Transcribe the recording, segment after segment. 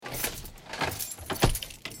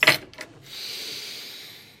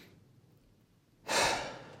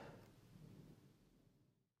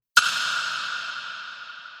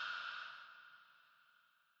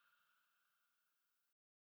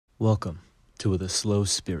Welcome to The Slow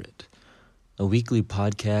Spirit, a weekly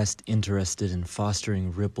podcast interested in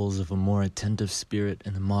fostering ripples of a more attentive spirit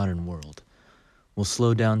in the modern world. We'll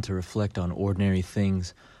slow down to reflect on ordinary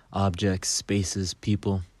things, objects, spaces,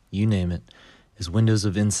 people, you name it, as windows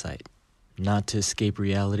of insight, not to escape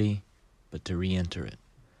reality, but to re-enter it.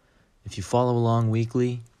 If you follow along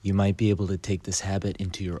weekly, you might be able to take this habit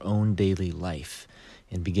into your own daily life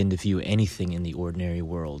and begin to view anything in the ordinary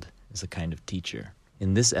world as a kind of teacher.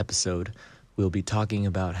 In this episode, we'll be talking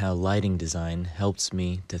about how lighting design helps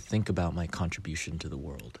me to think about my contribution to the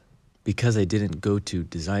world. Because I didn't go to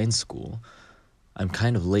design school, I'm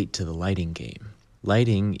kind of late to the lighting game.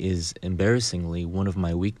 Lighting is embarrassingly one of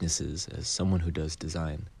my weaknesses as someone who does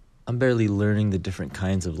design. I'm barely learning the different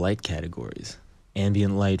kinds of light categories.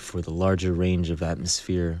 Ambient light for the larger range of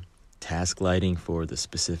atmosphere, task lighting for the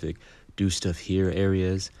specific do stuff here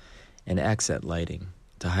areas, and accent lighting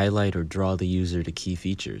to highlight or draw the user to key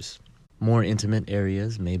features. More intimate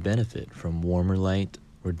areas may benefit from warmer light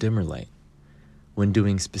or dimmer light. When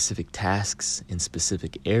doing specific tasks in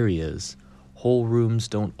specific areas, whole rooms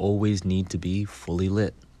don't always need to be fully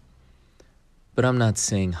lit. But I'm not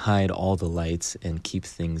saying hide all the lights and keep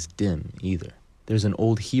things dim either. There's an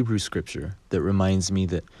old Hebrew scripture that reminds me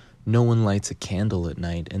that no one lights a candle at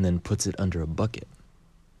night and then puts it under a bucket.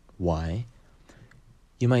 Why?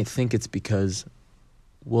 You might think it's because,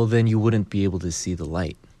 well, then you wouldn't be able to see the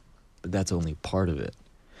light. But that's only part of it.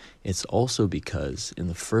 It's also because in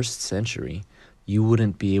the first century, you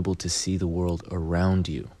wouldn't be able to see the world around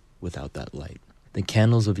you without that light. The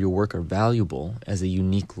candles of your work are valuable as a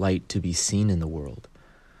unique light to be seen in the world.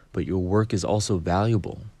 But your work is also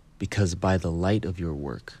valuable because by the light of your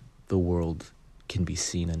work, the world can be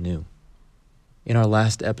seen anew. In our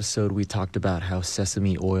last episode, we talked about how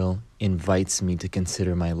sesame oil invites me to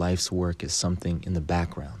consider my life's work as something in the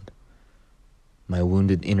background. My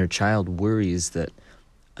wounded inner child worries that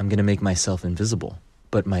I'm going to make myself invisible,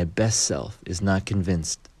 but my best self is not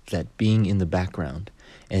convinced that being in the background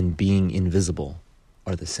and being invisible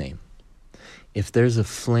are the same. If there's a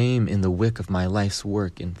flame in the wick of my life's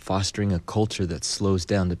work in fostering a culture that slows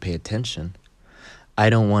down to pay attention, I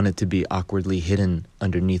don't want it to be awkwardly hidden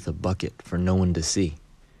underneath a bucket for no one to see.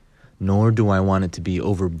 Nor do I want it to be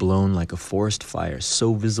overblown like a forest fire,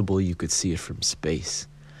 so visible you could see it from space.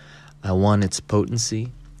 I want its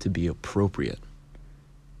potency to be appropriate,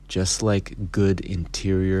 just like good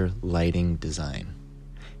interior lighting design,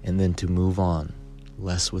 and then to move on,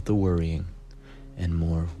 less with the worrying and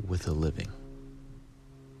more with the living.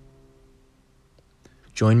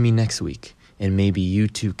 Join me next week, and maybe you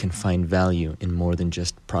too can find value in more than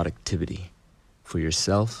just productivity, for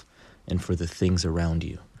yourself and for the things around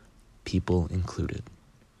you, people included.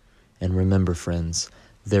 And remember, friends,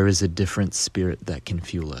 there is a different spirit that can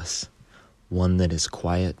fuel us, one that is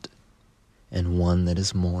quiet and one that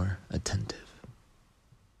is more attentive.